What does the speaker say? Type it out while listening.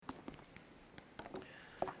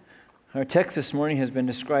Our text this morning has been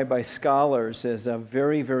described by scholars as a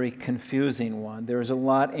very, very confusing one. There's a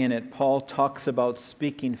lot in it. Paul talks about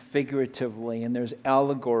speaking figuratively, and there's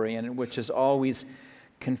allegory in it, which is always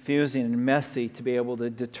confusing and messy to be able to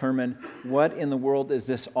determine what in the world is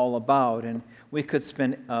this all about. And we could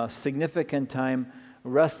spend significant time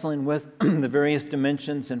wrestling with the various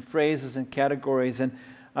dimensions and phrases and categories. And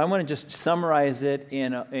I want to just summarize it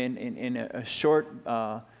in a short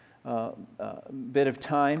bit of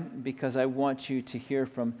time, because I want you to hear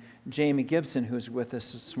from Jamie Gibson, who's with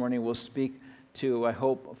us this morning. Will speak to, I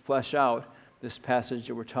hope, flesh out this passage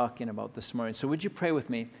that we're talking about this morning. So would you pray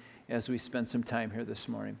with me as we spend some time here this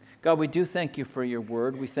morning? God, we do thank you for your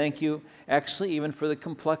word. We thank you actually even for the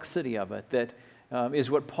complexity of it, that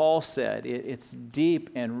is what Paul said. It's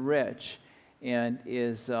deep and rich and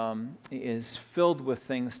is filled with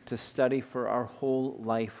things to study for our whole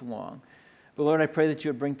life long. But Lord, I pray that you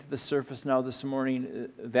would bring to the surface now this morning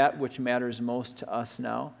that which matters most to us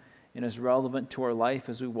now and is relevant to our life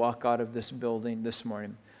as we walk out of this building this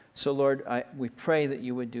morning. So Lord, we pray that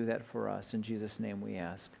you would do that for us. In Jesus' name we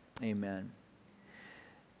ask. Amen.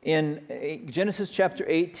 In Genesis chapter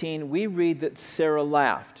 18, we read that Sarah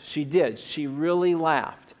laughed. She did. She really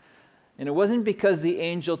laughed. And it wasn't because the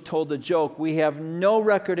angel told a joke. We have no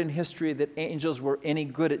record in history that angels were any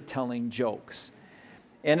good at telling jokes.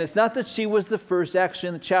 And it's not that she was the first. Actually,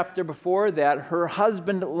 in the chapter before that, her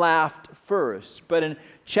husband laughed first. But in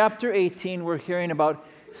chapter 18, we're hearing about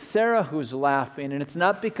Sarah who's laughing. And it's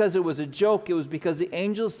not because it was a joke. It was because the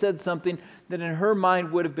angel said something that in her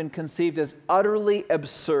mind would have been conceived as utterly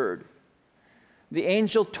absurd. The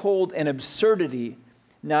angel told an absurdity,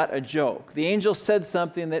 not a joke. The angel said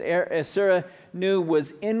something that Sarah knew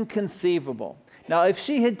was inconceivable. Now, if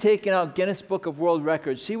she had taken out Guinness Book of World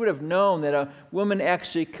Records, she would have known that a woman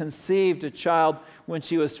actually conceived a child when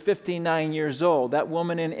she was 59 years old. That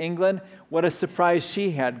woman in England, what a surprise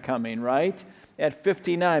she had coming, right? At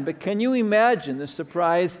 59. But can you imagine the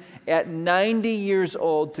surprise at 90 years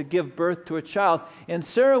old to give birth to a child? And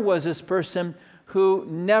Sarah was this person who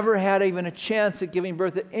never had even a chance at giving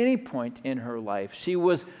birth at any point in her life. She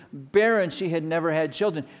was barren. She had never had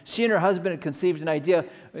children. She and her husband had conceived an idea.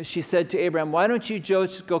 She said to Abraham, why don't you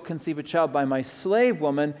just go conceive a child by my slave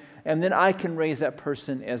woman, and then I can raise that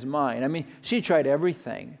person as mine. I mean, she tried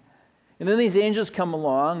everything. And then these angels come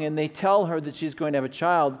along, and they tell her that she's going to have a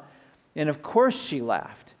child, and of course she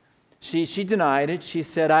laughed. She denied it. She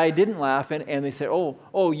said, I didn't laugh, and they said,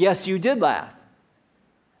 oh, yes, you did laugh.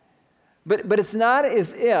 But it's not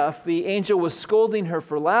as if the angel was scolding her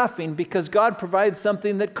for laughing, because God provides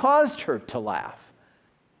something that caused her to laugh.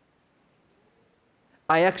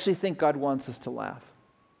 I actually think God wants us to laugh.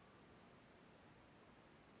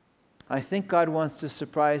 I think God wants to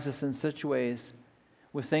surprise us in such ways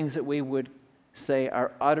with things that we would say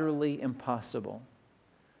are utterly impossible,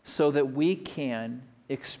 so that we can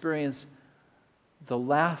experience the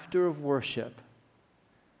laughter of worship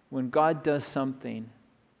when God does something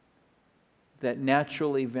that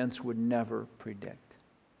natural events would never predict.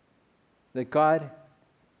 That God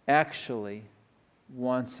actually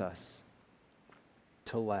wants us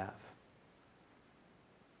to laugh.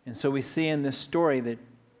 And so we see in this story that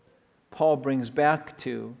Paul brings back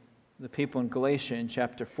to the people in Galatia in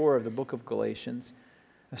chapter 4 of the book of Galatians,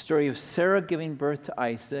 a story of Sarah giving birth to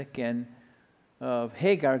Isaac and of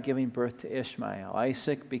Hagar giving birth to Ishmael.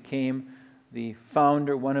 Isaac became the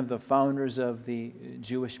founder, one of the founders of the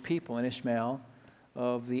Jewish people, and Ishmael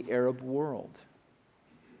of the Arab world.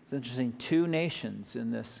 It's interesting, two nations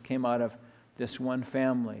in this came out of this one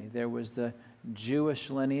family. There was the Jewish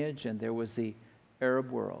lineage and there was the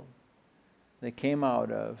Arab world. They came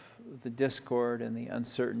out of the discord and the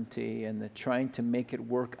uncertainty and the trying to make it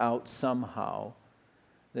work out somehow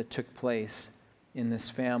that took place in this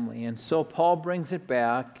family. And so Paul brings it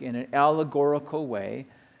back in an allegorical way.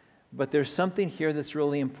 But there's something here that's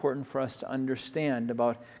really important for us to understand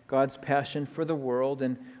about God's passion for the world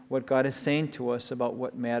and what God is saying to us about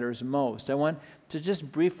what matters most. I want to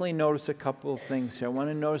just briefly notice a couple of things here. I want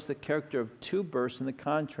to notice the character of two births and the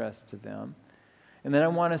contrast to them. And then I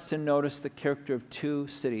want us to notice the character of two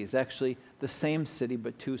cities, actually the same city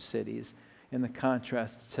but two cities, and the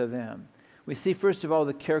contrast to them. We see, first of all,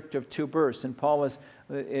 the character of two births, and Paul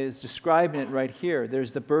is describing it right here.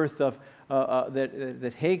 There's the birth of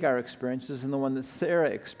that Hagar experiences and the one that Sarah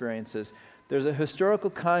experiences. There's a historical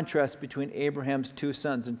contrast between Abraham's two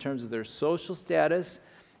sons in terms of their social status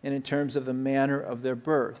and in terms of the manner of their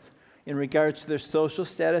birth. In regards to their social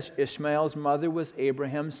status, Ishmael's mother was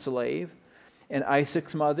Abraham's slave, and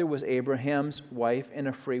Isaac's mother was Abraham's wife and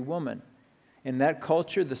a free woman. In that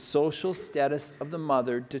culture, the social status of the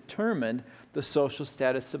mother determined the social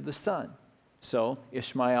status of the son. So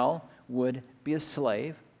Ishmael would be a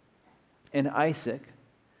slave, and Isaac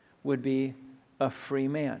would be a free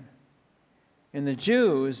man. And the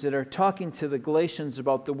Jews that are talking to the Galatians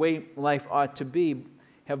about the way life ought to be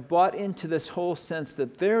have bought into this whole sense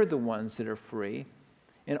that they're the ones that are free,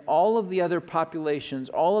 and all of the other populations,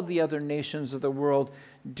 all of the other nations of the world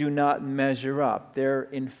do not measure up. They're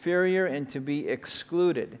inferior and to be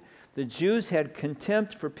excluded. The Jews had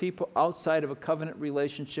contempt for people outside of a covenant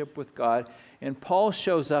relationship with God, and Paul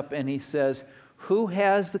shows up and he says, who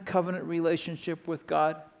has the covenant relationship with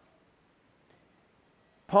God?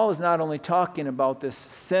 Paul is not only talking about this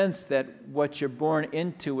sense that what you're born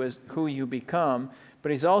into is who you become,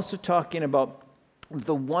 but he's also talking about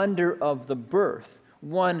the wonder of the birth,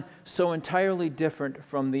 one so entirely different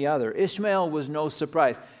from the other. Ishmael was no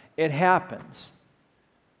surprise. It happens.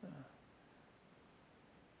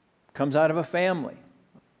 Comes out of a family.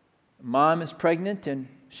 Mom is pregnant, and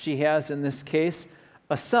she has, in this case,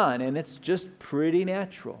 a son, and it's just pretty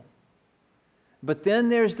natural. But then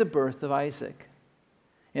there's the birth of Isaac.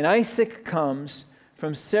 And Isaac comes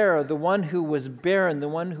from Sarah, the one who was barren, the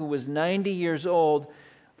one who was 90 years old,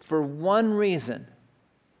 for one reason.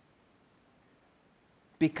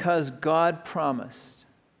 Because God promised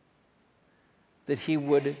that he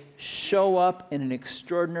would show up in an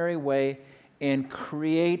extraordinary way and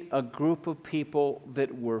create a group of people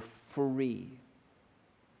that were free.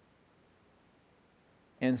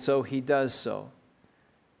 And so he does so.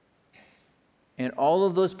 And all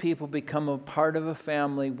of those people become a part of a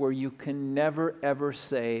family where you can never, ever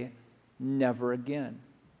say, never again.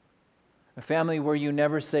 A family where you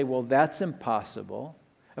never say, well, that's impossible.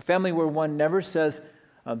 A family where one never says,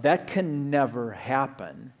 that can never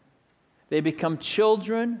happen. They become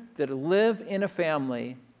children that live in a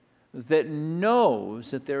family that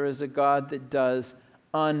knows that there is a God that does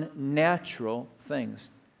unnatural things,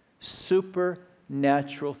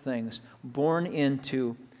 supernatural things, born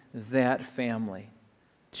into that family.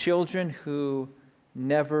 Children who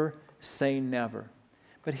never say never.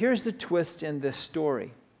 But here's the twist in this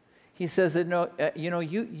story. He says that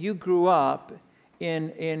you grew up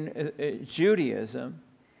in Judaism,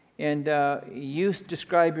 and you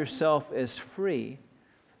describe yourself as free,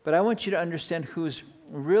 but I want you to understand who's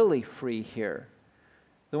really free here.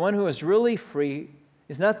 The one who is really free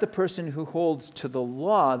is not the person who holds to the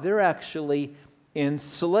law. They're actually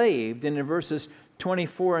enslaved. And in verses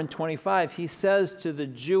 24 and 25, he says to the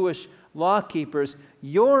Jewish law keepers,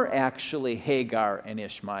 you're actually Hagar and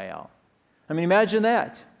Ishmael. I mean, imagine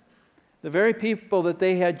that. The very people that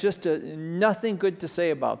they had just nothing good to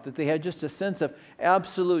say about, that they had just a sense of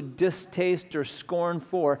absolute distaste or scorn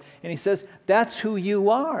for. And he says, that's who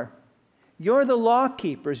you are. You're the law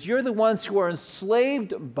keepers. You're the ones who are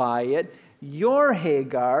enslaved by it. You're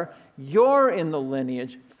Hagar. You're in the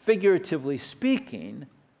lineage, figuratively speaking,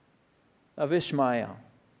 of Ishmael.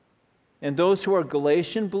 And those who are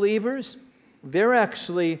Galatian believers, they're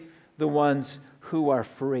actually the ones who are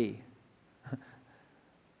free.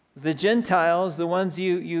 The Gentiles, the ones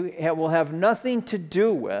you will have nothing to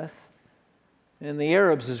do with, and the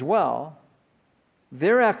Arabs as well,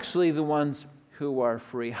 they're actually the ones who are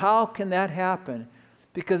free. How can that happen?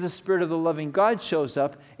 Because the Spirit of the loving God shows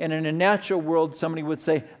up, and in a natural world, somebody would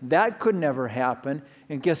say, that could never happen.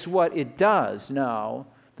 And guess what? It does now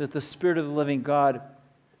that the Spirit of the living God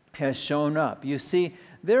has shown up. You see,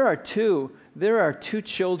 there are two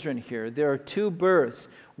children here. There are two births.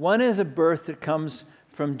 One is a birth that comes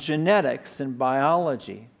from genetics and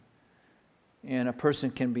biology, and a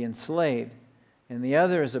person can be enslaved. And the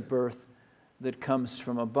other is a birth that comes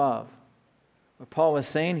from above. What Paul is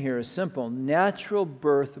saying here is simple. Natural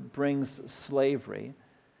birth brings slavery.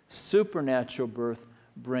 Supernatural birth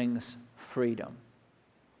brings freedom.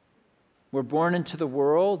 We're born into the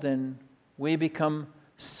world and we become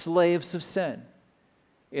slaves of sin.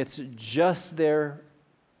 It's just there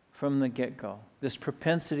from the get-go. This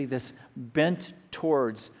propensity, this bent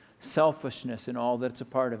towards selfishness and all that's a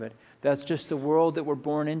part of it. That's just the world that we're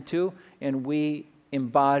born into, and we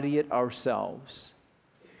embody it ourselves.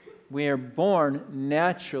 We are born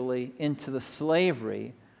naturally into the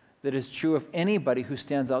slavery that is true of anybody who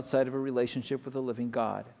stands outside of a relationship with a living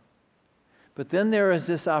God. But then there is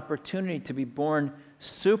this opportunity to be born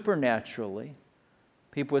supernaturally.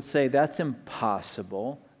 People would say, that's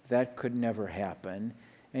impossible. That could never happen.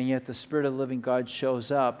 And yet the Spirit of the living God shows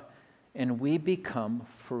up, and we become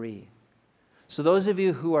free. So those of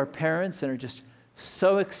you who are parents and are just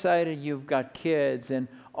so excited you've got kids and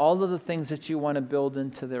all of the things that you want to build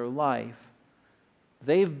into their life,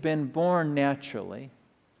 they've been born naturally.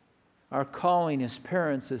 Our calling as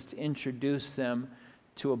parents is to introduce them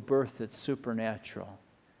to a birth that's supernatural.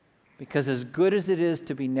 Because as good as it is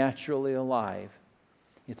to be naturally alive,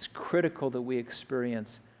 it's critical that we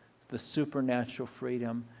experience the supernatural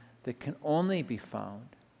freedom that can only be found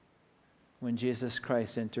when Jesus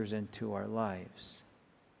Christ enters into our lives.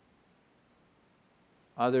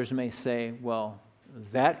 Others may say, well,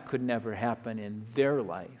 that could never happen in their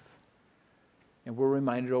life. And we're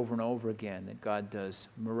reminded over and over again that God does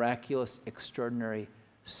miraculous, extraordinary,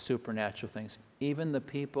 supernatural things. Even the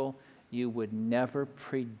people you would never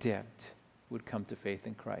predict would come to faith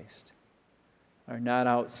in Christ are not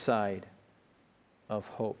outside of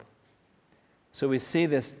hope. So we see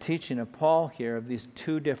this teaching of Paul here of these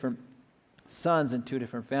two different sons and two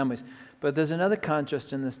different families. But there's another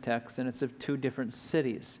contrast in this text, and it's of two different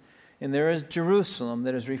cities. And there is Jerusalem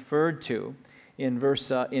that is referred to in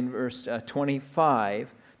verse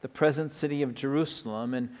 25, the present city of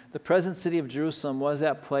Jerusalem. And the present city of Jerusalem was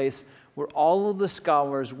that place where all of the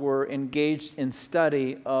scholars were engaged in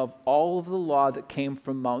study of all of the law that came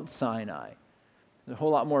from Mount Sinai. There's a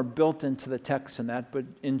whole lot more built into the text than that, but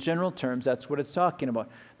in general terms, that's what it's talking about.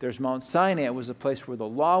 There's Mount Sinai. It was a place where the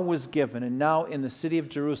law was given, and now in the city of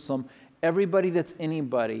Jerusalem, everybody that's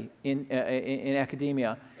anybody in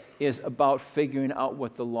academia is about figuring out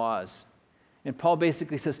what the law is. And Paul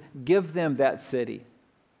basically says, give them that city.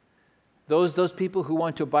 Those people who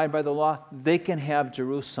want to abide by the law, they can have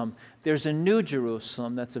Jerusalem. There's a new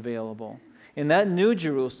Jerusalem that's available. And that new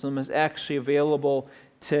Jerusalem is actually available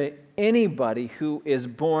to anybody who is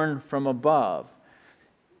born from above.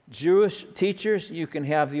 Jewish teachers, you can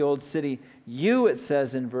have the old city. You, it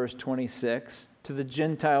says in verse 26, to the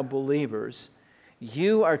Gentile believers,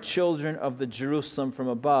 you are children of the Jerusalem from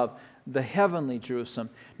above, the heavenly Jerusalem.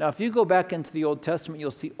 Now, if you go back into the Old Testament,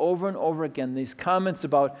 you'll see over and over again these comments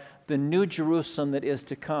about the new Jerusalem that is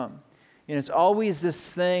to come. And it's always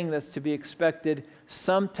this thing that's to be expected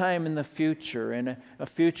sometime in the future, in a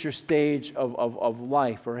future stage of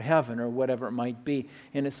life or heaven or whatever it might be.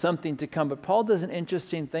 And it's something to come. But Paul does an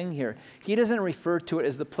interesting thing here. He doesn't refer to it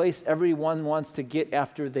as the place everyone wants to get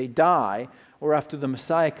after they die or after the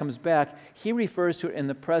Messiah comes back. He refers to it in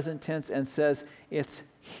the present tense and says it's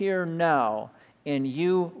here now, and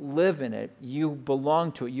you live in it. You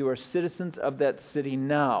belong to it. You are citizens of that city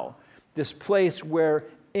now. This place where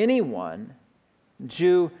anyone,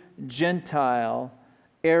 Jew, Gentile,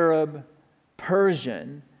 Arab,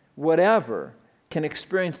 Persian, whatever, can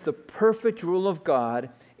experience the perfect rule of God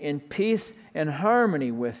in peace and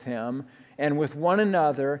harmony with Him and with one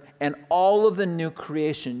another and all of the new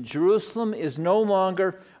creation. Jerusalem is no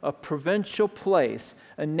longer a provincial place,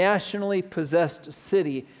 a nationally possessed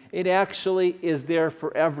city. It actually is there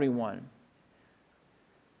for everyone.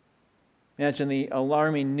 Imagine the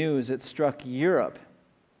alarming news that struck Europe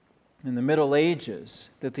in the Middle Ages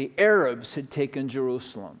that the Arabs had taken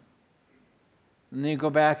Jerusalem. And then you go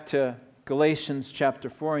back to Galatians chapter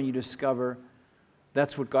 4 and you discover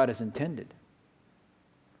that's what God has intended.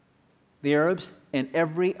 The Arabs and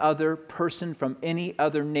every other person from any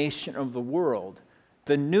other nation of the world,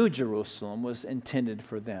 the new Jerusalem was intended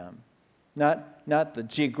for them. Not the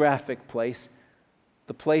geographic place,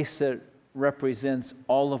 the place that represents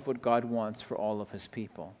all of what God wants for all of His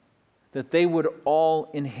people. That they would all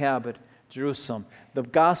inhabit Jerusalem. The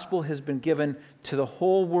gospel has been given to the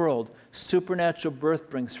whole world. Supernatural birth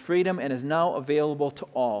brings freedom and is now available to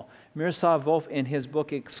all. Miroslav Volf, in his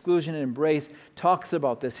book Exclusion and Embrace, talks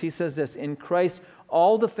about this. He says this, in Christ,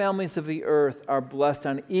 all the families of the earth are blessed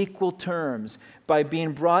on equal terms by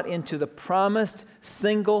being brought into the promised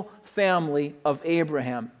single family of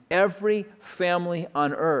Abraham. Every family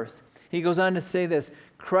on earth. He goes on to say this,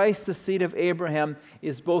 Christ, the seed of Abraham,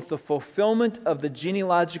 is both the fulfillment of the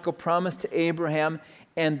genealogical promise to Abraham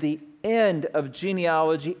and the end of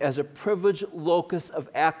genealogy as a privileged locus of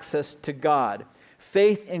access to God.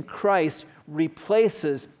 Faith in Christ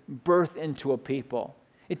replaces birth into a people.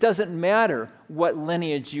 It doesn't matter what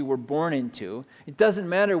lineage you were born into. It doesn't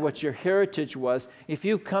matter what your heritage was. If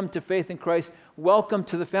you come to faith in Christ, welcome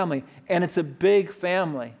to the family. And it's a big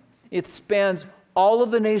family. It spans all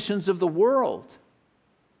of the nations of the world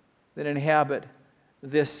that inhabit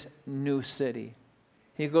this new city.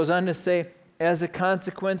 He goes on to say, as a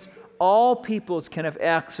consequence, all peoples can have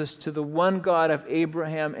access to the one God of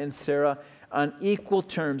Abraham and Sarah on equal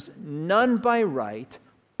terms, none by right,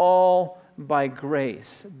 all by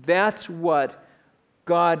grace. That's what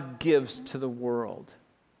God gives to the world.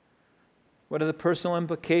 What are the personal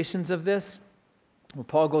implications of this? Well,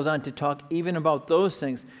 Paul goes on to talk even about those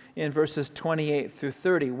things in verses 28 through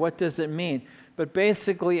 30. What does it mean? But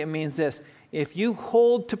basically it means this. If you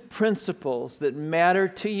hold to principles that matter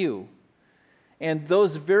to you, And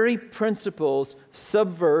those very principles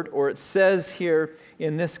subvert, or it says here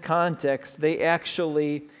in this context, they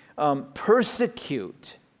actually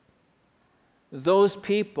persecute those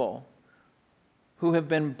people who have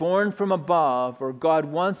been born from above, or God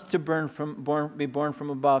wants to be born from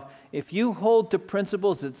above. If you hold to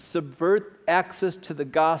principles that subvert access to the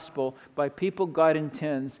gospel by people God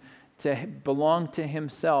intends to belong to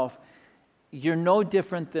himself, you're no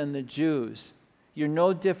different than the Jews. You're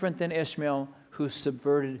no different than Ishmael, who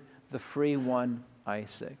subverted the free one,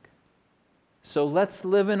 Isaac. So let's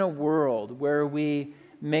live in a world where we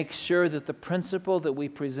make sure that the principle that we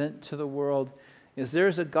present to the world is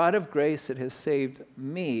there's a God of grace that has saved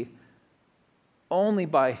me only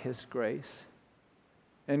by his grace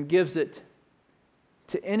and gives it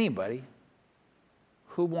to anybody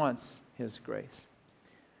who wants his grace.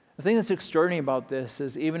 The thing that's extraordinary about this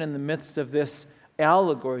is even in the midst of this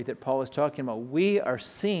allegory that Paul is talking about, we are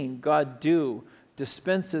seeing God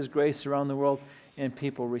dispense his grace around the world and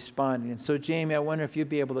people responding. And so, Jamie, I wonder if you'd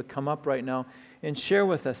be able to come up right now and share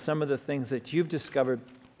with us some of the things that you've discovered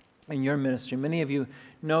in your ministry. Many of you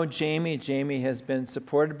know Jamie. Jamie has been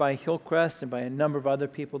supported by Hillcrest and by a number of other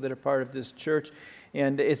people that are part of this church,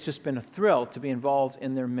 and it's just been a thrill to be involved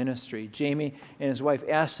in their ministry. Jamie and his wife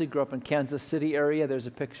Ashley grew up in Kansas City area. There's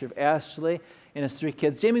a picture of Ashley and his 3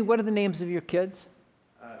 kids. Jamie, what are the names of your kids?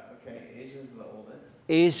 Okay, Asia's the oldest.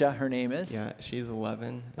 Asia, her name is? Yeah, she's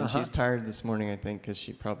 11, and she's tired this morning, I think, because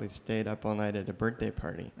she probably stayed up all night at a birthday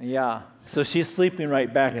party. Yeah, so she's sleeping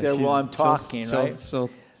right back there while I'm talking, right? She'll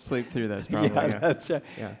sleep through this probably. Yeah, that's right.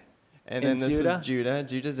 Yeah. And then this Judah? is Judah.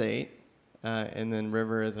 Judah's 8. And then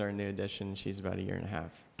River is our new addition. She's about a year and a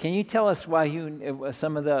half. Can you tell us why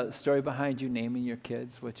some of the story behind you naming your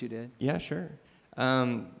kids, what you did? Yeah, sure.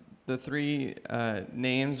 The 3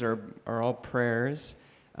 names are all prayers.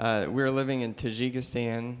 We were living in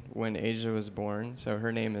Tajikistan when Asia was born, so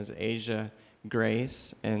her name is Asia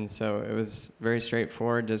Grace, and so it was very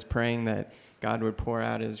straightforward, just praying that God would pour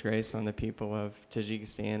out his grace on the people of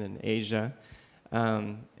Tajikistan and Asia.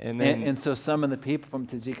 And so some of the people from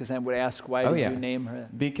Tajikistan would ask, why did you name her?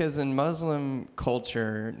 Because in Muslim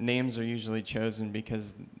culture, names are usually chosen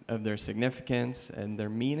because of their significance and their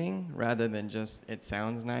meaning, rather than just it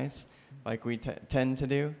sounds nice, like we tend to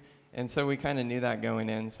do. And so we kind of knew that going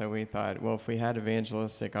in, so we thought, well, if we had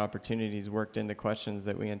evangelistic opportunities worked into questions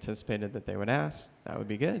that we anticipated that they would ask, that would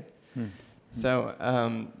be good.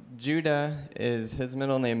 So Judah, his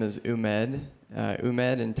middle name is Umed.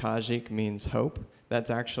 Umed in Tajik means hope. That's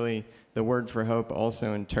actually the word for hope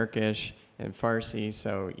also in Turkish and Farsi,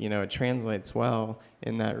 so it translates well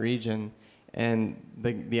in that region. And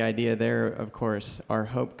the idea there, of course, our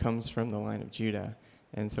hope comes from the line of Judah.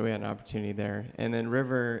 And so we had an opportunity there. And then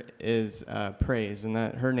River is praise, and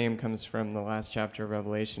that her name comes from the last chapter of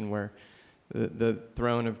Revelation where the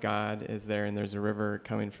throne of God is there, and there's a river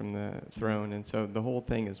coming from the throne. And so the whole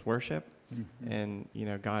thing is worship, and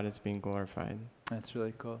God is being glorified. That's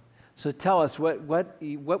really cool. So tell us, what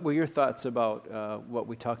were your thoughts about what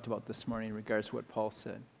we talked about this morning in regards to what Paul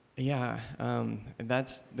said? Yeah,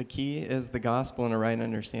 that's the key, is the gospel and a right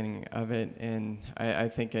understanding of it. And I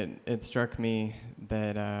think it struck me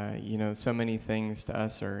that, so many things to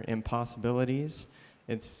us are impossibilities.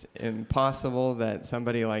 It's impossible that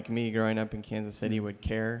somebody like me growing up in Kansas City would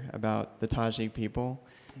care about the Tajik people.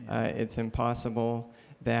 It's impossible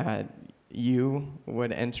that you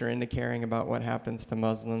would enter into caring about what happens to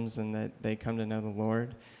Muslims and that they come to know the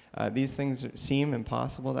Lord. These things seem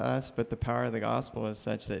impossible to us, but the power of the gospel is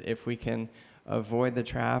such that if we can avoid the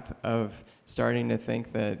trap of starting to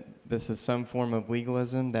think that this is some form of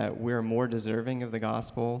legalism, that we're more deserving of the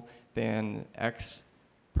gospel than X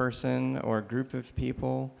person or group of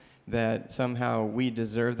people, that somehow we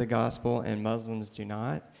deserve the gospel and Muslims do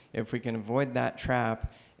not, if we can avoid that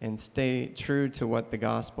trap and stay true to what the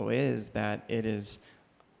gospel is, that it is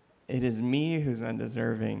me who's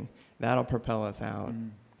undeserving, that'll propel us out.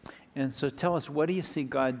 And so tell us, what do you see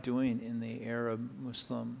God doing in the Arab,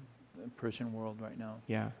 Muslim, Persian world right now?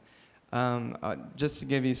 Yeah. Just to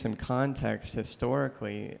give you some context,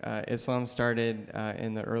 historically, Islam started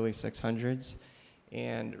in the early 600s.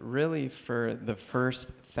 And really for the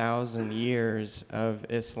first 1,000 years of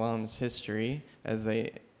Islam's history, as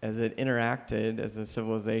it interacted as a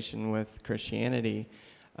civilization with Christianity,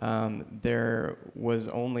 there was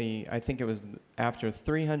only, I think it was after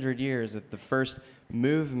 300 years that the first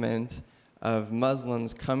movement of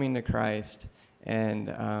Muslims coming to Christ and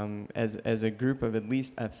as a group of at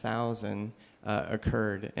least 1,000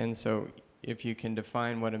 occurred. And so if you can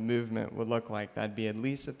define what a movement would look like, that'd be at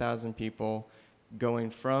least 1,000 people going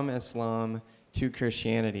from Islam to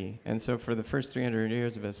Christianity. And so for the first 300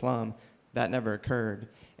 years of Islam, that never occurred.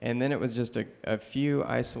 And then it was just a few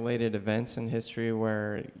isolated events in history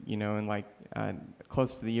where, you know, in like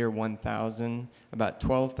close to the year 1000, about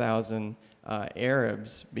 12,000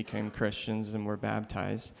 Arabs became Christians and were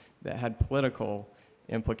baptized. That had political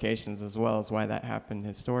implications as well as why that happened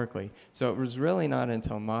historically. So it was really not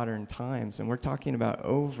until modern times, and we're talking about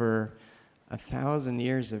over 1,000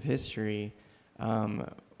 years of history,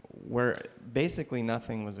 where basically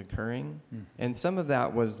nothing was occurring. And some of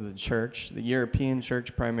that was the church, the European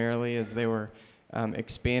church primarily, as they were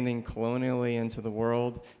expanding colonially into the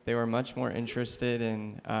world. They were much more interested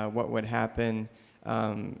in what would happen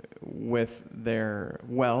with their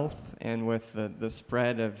wealth and with the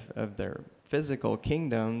spread of their physical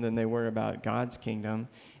kingdom than they were about God's kingdom.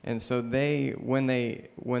 And so when they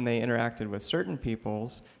interacted with certain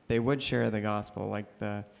peoples, they would share the gospel, like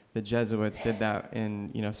the Jesuits did that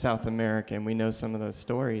in, you know, South America, and we know some of those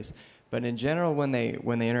stories. But in general, when they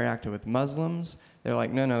interacted with Muslims, they're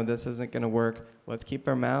like, no, this isn't going to work. Let's keep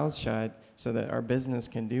our mouths shut so that our business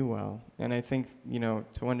can do well. And I think, you know,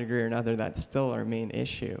 to one degree or another, that's still our main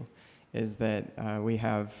issue, is that we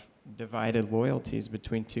have divided loyalties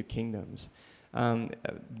between two kingdoms.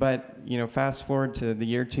 But, you know, fast forward to the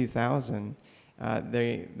year 2000,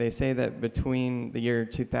 they say that between the year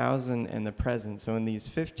 2000 and the present, so in these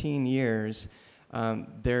 15 years,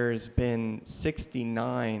 there's been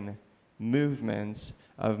 69 movements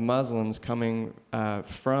of Muslims coming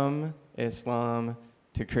from Islam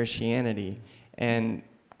to Christianity. And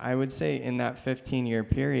I would say in that 15-year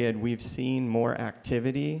period, we've seen more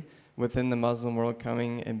activity within the Muslim world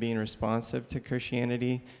coming and being responsive to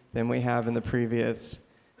Christianity than we have in the previous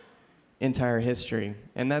entire history.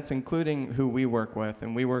 And that's including who we work with.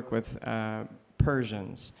 And we work with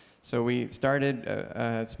Persians. So we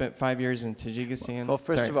spent 5 years in Tajikistan. Well,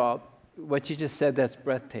 first of all, what you just said, that's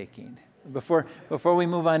breathtaking. Before we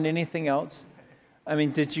move on to anything else, I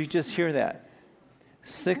mean, did you just hear that?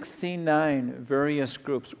 69 various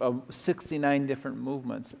groups of 69 different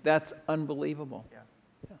movements. That's unbelievable.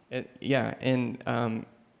 And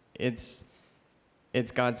it's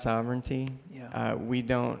God's sovereignty. Yeah.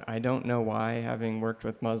 I don't know why, having worked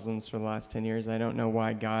with Muslims for the last 10 years, I don't know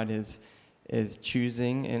why God is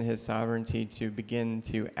choosing in his sovereignty to begin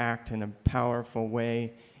to act in a powerful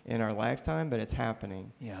way in our lifetime, but it's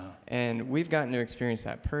happening. Yeah. And we've gotten to experience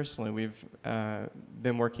that personally. We've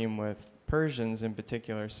been working with Persians in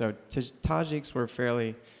particular. So Tajiks were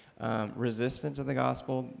fairly resistant to the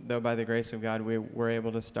gospel, though by the grace of God, we were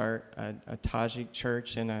able to start a Tajik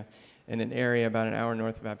church in an area about an hour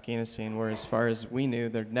north of Afghanistan, where as far as we knew,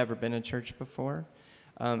 there'd never been a church before.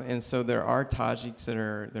 And so there are Tajiks that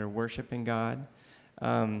are worshiping God.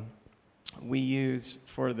 We use,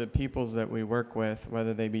 for the peoples that we work with,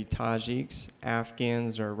 whether they be Tajiks,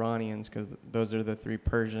 Afghans, or Iranians, because those are the three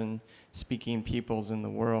Persian-speaking peoples in the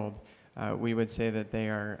world, we would say that they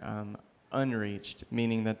are unreached,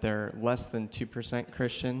 meaning that they're less than 2%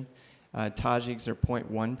 Christian. Tajiks are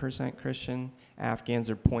 0.1% Christian. Afghans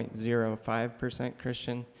are 0.05%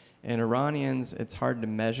 Christian. And Iranians, it's hard to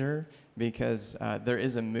measure because there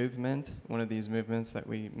is a movement, one of these movements that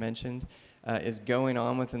we mentioned, is going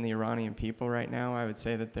on within the Iranian people right now. I would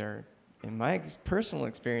say that they're, in my personal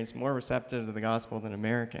experience, more receptive to the gospel than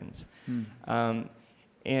Americans. Say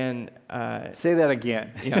that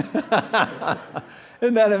again. Yeah.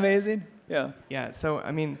 Isn't that amazing? Yeah. Yeah. So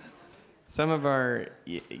I mean, some of our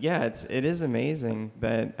it is amazing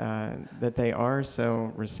that they are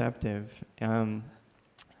so receptive, and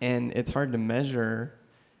it's hard to measure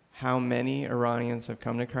how many Iranians have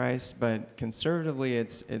come to Christ, but conservatively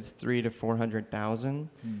it's 300,000 to 400,000,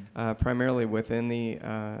 primarily within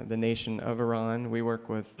the nation of Iran. We work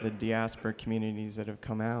with the diaspora communities that have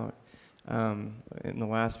come out. In the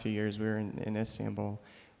last few years, we were in Istanbul,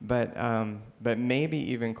 but maybe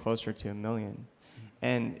even closer to 1 million.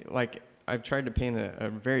 And like I've tried to paint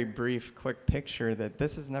a very brief, quick picture that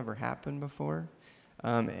this has never happened before.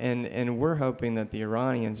 And we're hoping that the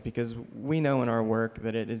Iranians, because we know in our work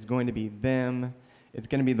that it is going to be them, it's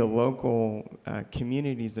going to be the local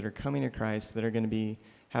communities that are coming to Christ that are going to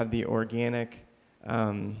have the organic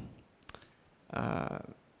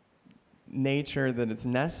nature that it's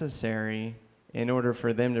necessary in order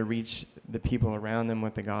for them to reach the people around them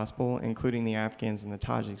with the gospel, including the Afghans and the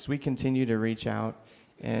Tajiks. We continue to reach out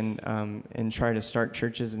and try to start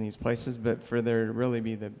churches in these places, but for there to really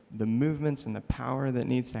be the movements and the power that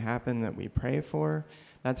needs to happen that we pray for,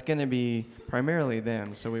 that's going to be primarily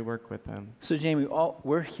them, so we work with them. So Jamie,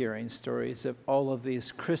 we're hearing stories of all of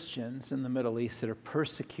these Christians in the Middle East that are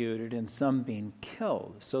persecuted and some being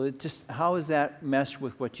killed. So how is that meshed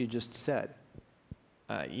with what you just said?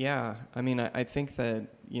 Yeah, I mean, I think that,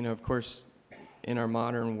 of course, in our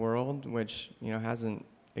modern world, which, hasn't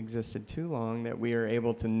existed too long, that we are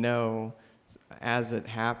able to know as it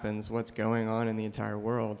happens what's going on in the entire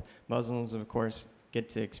world. Muslims, of course, get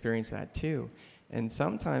to experience that too. And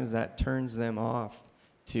sometimes that turns them off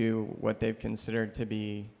to what they've considered to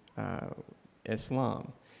be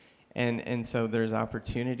Islam. And so there's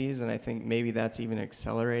opportunities, and I think maybe that's even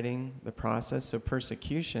accelerating the process. So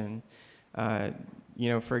persecution,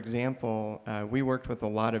 for example, we worked with a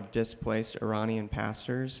lot of displaced Iranian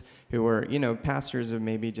pastors who were, pastors of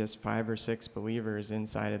maybe just 5 or 6 believers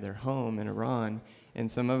inside of their home in Iran. And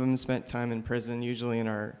some of them spent time in prison, usually in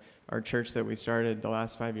our church that we started the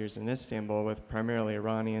last 5 years in Istanbul with primarily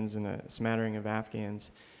Iranians and a smattering of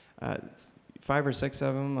Afghans. 5 or 6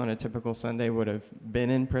 of them on a typical Sunday would have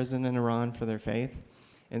been in prison in Iran for their faith.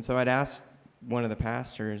 And so I'd asked one of the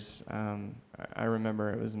pastors, I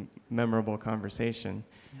remember it was a memorable conversation.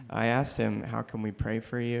 I asked him, how can we pray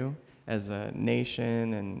for you as a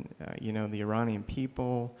nation and, the Iranian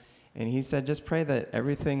people? And he said, just pray that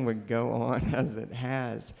everything would go on as it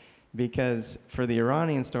has. Because for the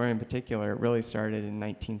Iranian story in particular, it really started in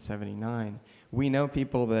 1979. We know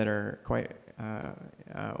people that are quite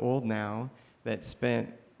old now that spent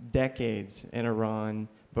decades in Iran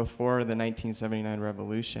before the 1979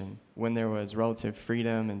 revolution, when there was relative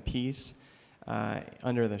freedom and peace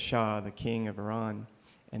under the Shah, the king of Iran.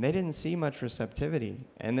 And they didn't see much receptivity.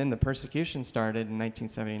 And then the persecution started in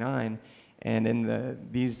 1979, and in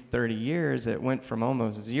these 30 years, it went from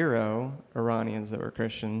almost 0 Iranians that were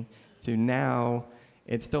Christian to now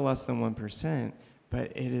it's still less than 1%, but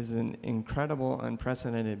it is an incredible,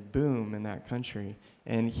 unprecedented boom in that country.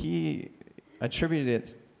 And he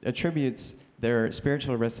attributes their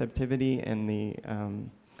spiritual receptivity and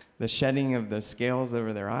the shedding of the scales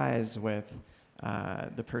over their eyes with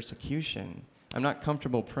the persecution. I'm not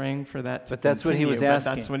comfortable praying for that to But that's continue, what he was asking.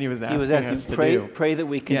 But that's what he was asking us to do. Pray that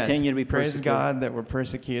we continue to be persecuted. Praise God that we're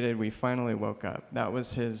persecuted. We finally woke up. That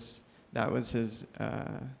was his his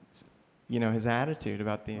attitude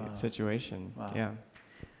about the situation. Wow. Yeah.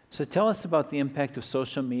 So tell us about the impact of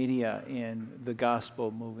social media in the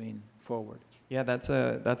gospel moving forward. Yeah, that's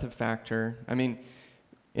a factor. I mean,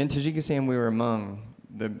 in Tajikistan, we were among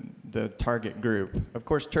the target group. Of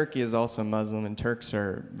course, Turkey is also Muslim, and Turks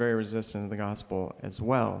are very resistant to the gospel as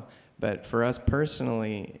well. But for us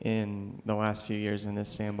personally, in the last few years in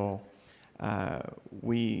Istanbul,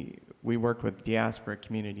 we worked with diaspora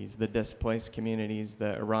communities, the displaced communities,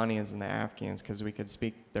 the Iranians and the Afghans, because we could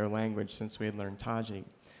speak their language since we had learned Tajik.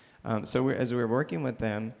 As we were working with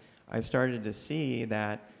them, I started to see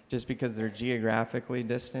that just because they're geographically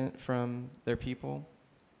distant from their people,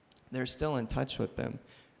 they're still in touch with them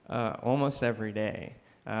almost every day.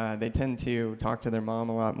 They tend to talk to their mom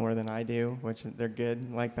a lot more than I do, which they're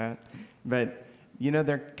good like that. But,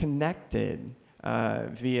 they're connected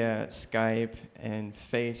via Skype and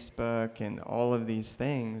Facebook and all of these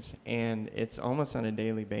things, and it's almost on a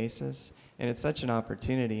daily basis. And it's such an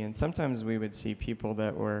opportunity. And sometimes we would see people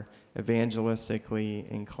that were evangelistically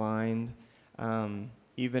inclined,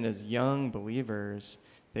 even as young believers,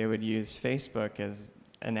 they would use Facebook as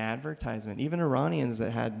an advertisement. Even Iranians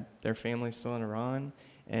that had their family still in Iran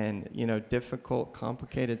and, difficult,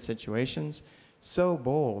 complicated situations, so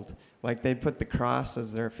bold. Like they'd put the cross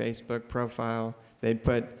as their Facebook profile. They'd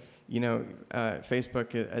put,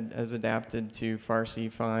 Facebook as adapted to Farsi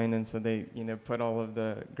fine, and so they, put all of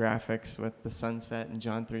the graphics with the sunset in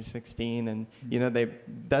John 3:16, and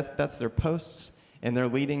that's their posts, and they're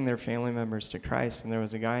leading their family members to Christ. And there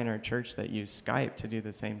was a guy in our church that used Skype to do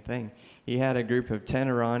the same thing. He had a group of 10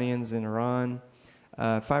 Iranians in Iran,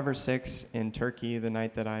 5 or 6 in Turkey the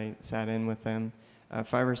night that I sat in with them,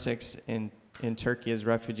 5 or 6 in Turkey as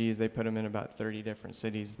refugees. They put them in about 30 different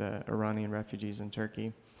cities, the Iranian refugees in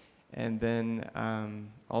Turkey. And then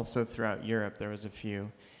also throughout Europe, there was a few.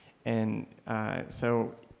 And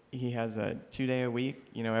so he has a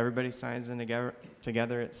 2-day-a-week, everybody signs in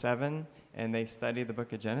together at 7, and they study the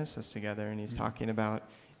book of Genesis together. And he's talking about,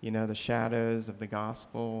 the shadows of the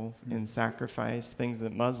gospel and sacrifice, things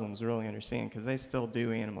that Muslims really understand, because they still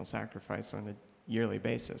do animal sacrifice on a yearly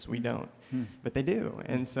basis. We don't, but they do.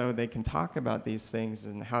 And so they can talk about these things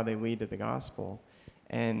and how they lead to the gospel.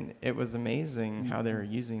 And it was amazing how they were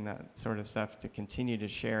using that sort of stuff to continue to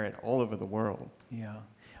share it all over the world. Yeah.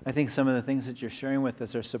 I think some of the things that you're sharing with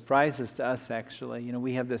us are surprises to us, actually.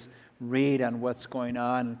 We have this read on what's going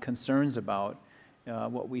on and concerns about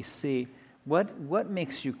what we see. What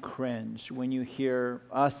makes you cringe when you hear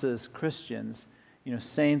us as Christians,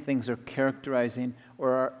 saying things or characterizing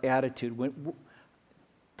or our attitude?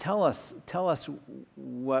 Tell us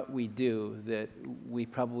what we do that we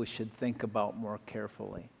probably should think about more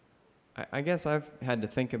carefully. I guess I've had to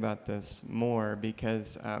think about this more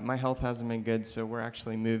because my health hasn't been good, so we're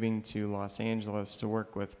actually moving to Los Angeles to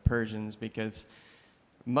work with Persians because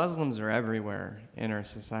Muslims are everywhere in our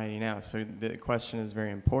society now, so the question is very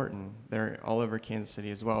important. They're all over Kansas City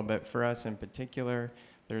as well, but for us in particular,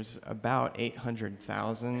 there's about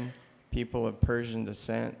 800,000 people of Persian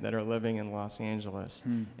descent that are living in Los Angeles.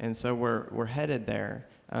 And so we're headed there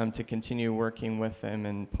to continue working with them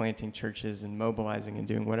and planting churches and mobilizing and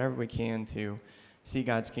doing whatever we can to see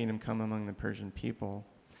God's kingdom come among the Persian people.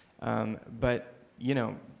 But, you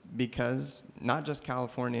know, because not just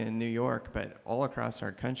California and New York, but all across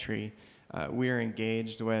our country, we are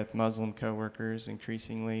engaged with Muslim coworkers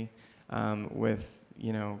increasingly, with,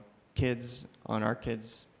 you know, kids on our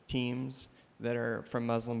kids' teams that are from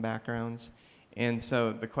Muslim backgrounds. And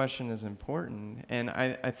so the question is important. And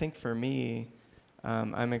I think for me,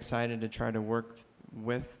 I'm excited to try to work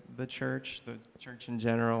with the church in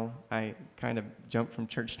general. I kind of jump from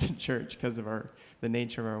church to church because of the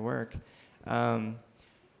nature of our work.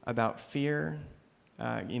 About fear,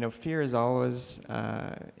 you know, fear is always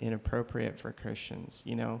inappropriate for Christians.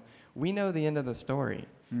 You know, we know the end of the story.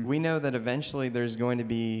 We know that eventually there's going to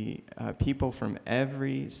be people from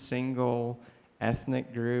every single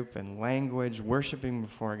ethnic group and language worshiping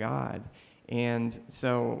before God. And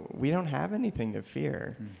so we don't have anything to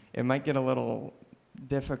fear. It might get a little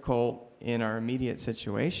difficult in our immediate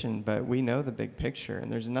situation, but we know the big picture,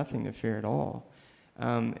 and there's nothing to fear at all.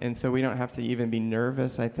 And so we don't have to even be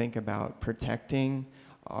nervous, I think, about protecting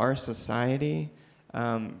our society,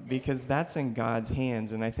 because that's in God's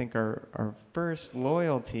hands. And I think our first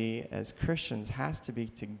loyalty as Christians has to be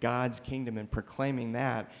to God's kingdom and proclaiming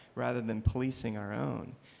that rather than policing our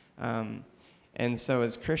own. And so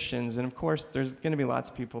as Christians, and of course there's going to be lots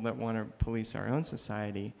of people that want to police our own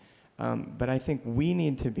society, but I think we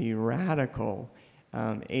need to be radical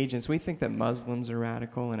agents. We think that Muslims are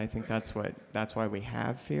radical, and I think that's why we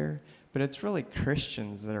have fear. But it's really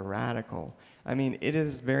Christians that are radical. I mean, it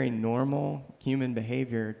is very normal human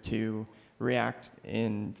behavior to react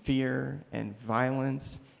in fear and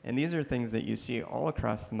violence, and these are things that you see all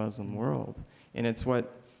across the Muslim world, and it's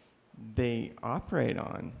what they operate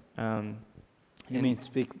on. You mean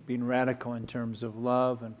being radical in terms of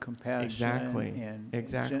love and compassion?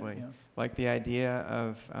 Exactly. Yeah. Like the idea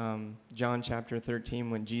of John chapter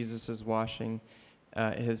 13 when Jesus is washing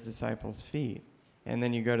his disciples' feet. And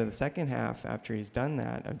then you go to the second half after he's done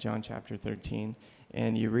that of John chapter 13,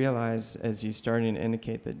 and you realize as he's starting to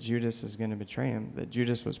indicate that Judas is going to betray him, that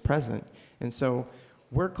Judas was present. And so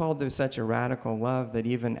we're called to such a radical love that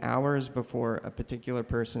even hours before a particular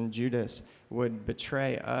person, Judas, would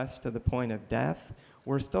betray us to the point of death,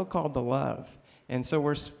 we're still called to love. And so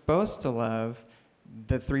we're supposed to love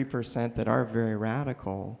the 3% that are very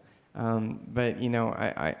radical. But, you know,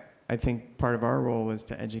 I think part of our role is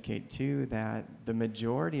to educate, too, that the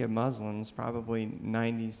majority of Muslims, probably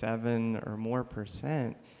 97 or more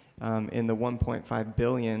percent, in the 1.5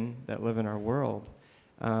 billion that live in our world,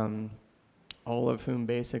 all of whom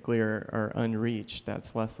basically are unreached,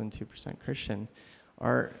 that's less than 2% Christian,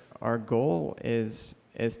 our goal is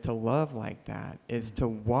to love like that, is to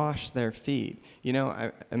wash their feet. You know,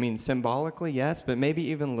 I mean, symbolically, yes, but maybe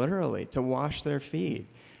even literally, to wash their feet.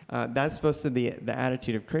 That's supposed to be the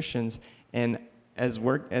attitude of Christians. And as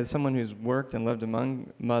someone who's worked and lived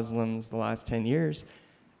among Muslims the last 10 years,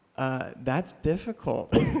 that's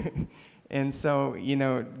difficult. And so, you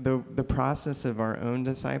know, the process of our own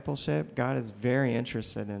discipleship, God is very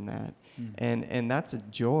interested in that. And that's a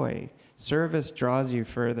joy. Service draws you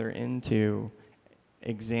further into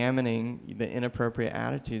examining the inappropriate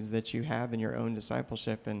attitudes that you have in your own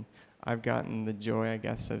discipleship. And I've gotten the joy, I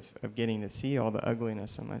guess, of getting to see all the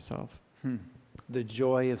ugliness in myself. The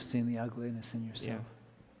joy of seeing the ugliness in yourself.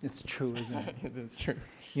 Yeah. It's true, isn't it? It is true.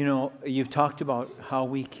 You know, you've talked about how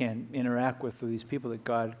we can interact with these people that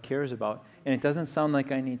God cares about, and it doesn't sound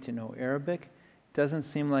like I need to know Arabic. It doesn't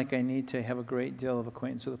seem like I need to have a great deal of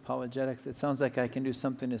acquaintance with apologetics. It sounds like I can do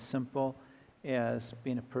something as simple as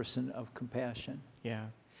being a person of compassion. Yeah.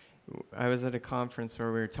 I was at a conference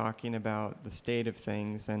where we were talking about the state of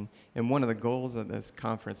things, and one of the goals of this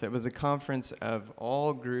conference, it was a conference of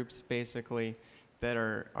all groups basically that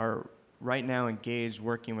are right now engaged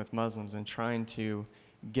working with Muslims and trying to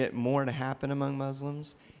get more to happen among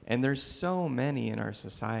Muslims. And there's so many in our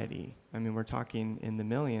society. I mean, we're talking in the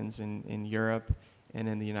millions in Europe and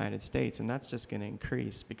in the United States, and that's just going to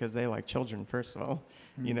increase because they like children, first of all.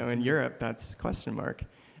 You know, in Europe, that's question mark.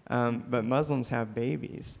 But Muslims have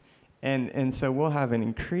babies. And so we'll have an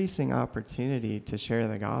increasing opportunity to share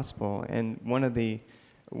the gospel. And one of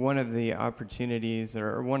the opportunities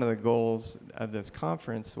or one of the goals of this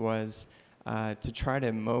conference was to try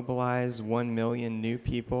to mobilize 1 million new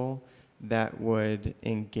people that would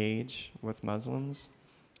engage with Muslims.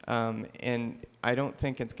 And I don't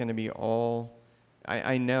think it's going to be all.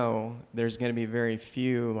 I know there's going to be very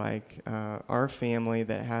few like our family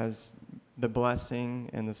that has the blessing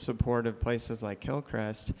and the support of places like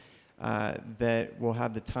Hillcrest that will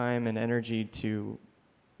have the time and energy to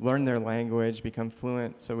learn their language, become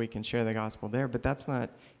fluent so we can share the gospel there. But that's not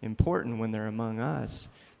important when they're among us.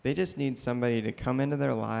 They just need somebody to come into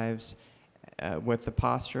their lives with the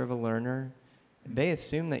posture of a learner. They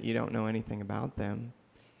assume that you don't know anything about them.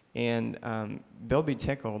 And they'll be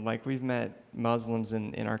tickled. Like we've met Muslims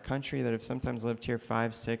in our country that have sometimes lived here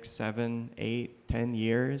 5, 6, 7, 8, 10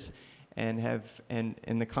 years, and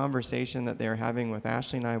the conversation that they were having with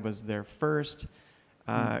Ashley and I was their first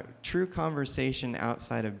true conversation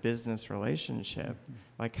outside of business relationship.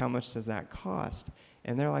 Like, how much does that cost?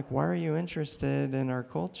 And they're like, why are you interested in our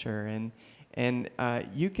culture? And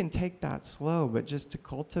you can take that slow, but just to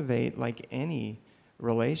cultivate like any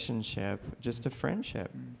relationship, just a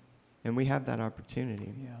friendship. And we have that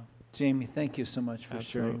opportunity. Yeah. Jamie, thank you so much for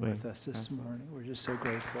Absolutely. sharing with us this morning. We're just so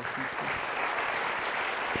grateful. Thank you.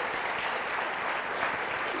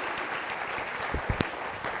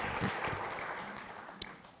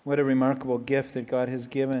 What a remarkable gift that God has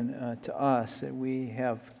given to us, that we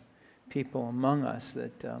have people among us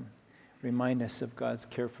that remind us of God's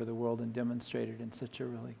care for the world and demonstrate it in such a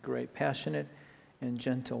really great, passionate, and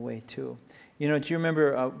gentle way too. You know, do you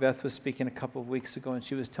remember Beth was speaking a couple of weeks ago, and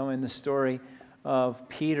she was telling the story of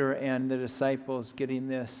Peter and the disciples getting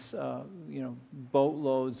this,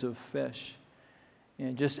 boatloads of fish.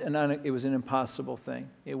 And it was an impossible thing.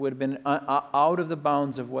 It would have been out of the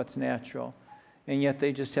bounds of what's natural. And yet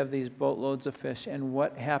they just have these boatloads of fish. And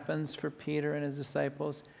what happens for Peter and his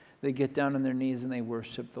disciples? They get down on their knees and they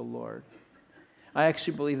worship the Lord. I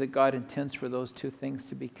actually believe that God intends for those two things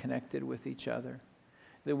to be connected with each other.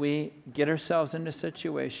 That we get ourselves into a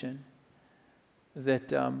situation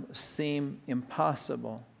that seem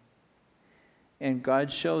impossible, and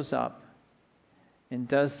God shows up and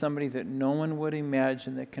does something that no one would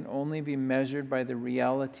imagine, that can only be measured by the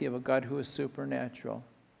reality of a God who is supernatural.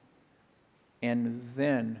 And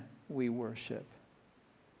then we worship,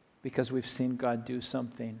 because we've seen God do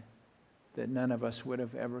something that none of us would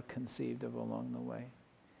have ever conceived of along the way.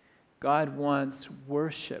 God wants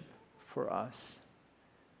worship for us.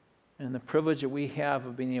 And the privilege that we have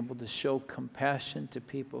of being able to show compassion to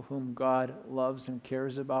people whom God loves and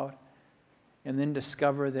cares about, and then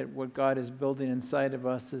discover that what God is building inside of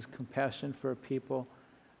us is compassion for people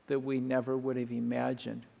that we never would have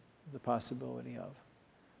imagined the possibility of.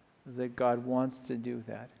 That God wants to do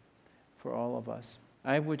that for all of us.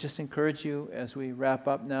 I would just encourage you as we wrap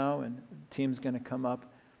up now, and the team's going to come up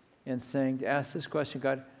and to ask this question: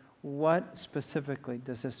 God, what specifically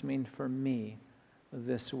does this mean for me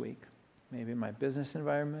this week? Maybe my business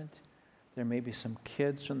environment. There may be some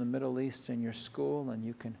kids from the Middle East in your school, and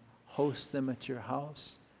you can host them at your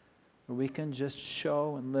house, where we can just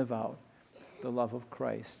show and live out the love of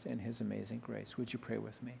Christ and His amazing grace. Would you pray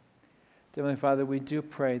with me? Heavenly Father, we do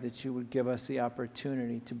pray that you would give us the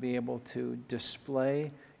opportunity to be able to display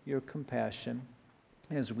your compassion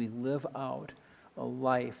as we live out a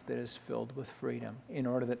life that is filled with freedom, in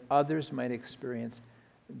order that others might experience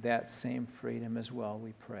that same freedom as well,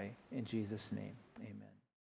 we pray. In Jesus' name.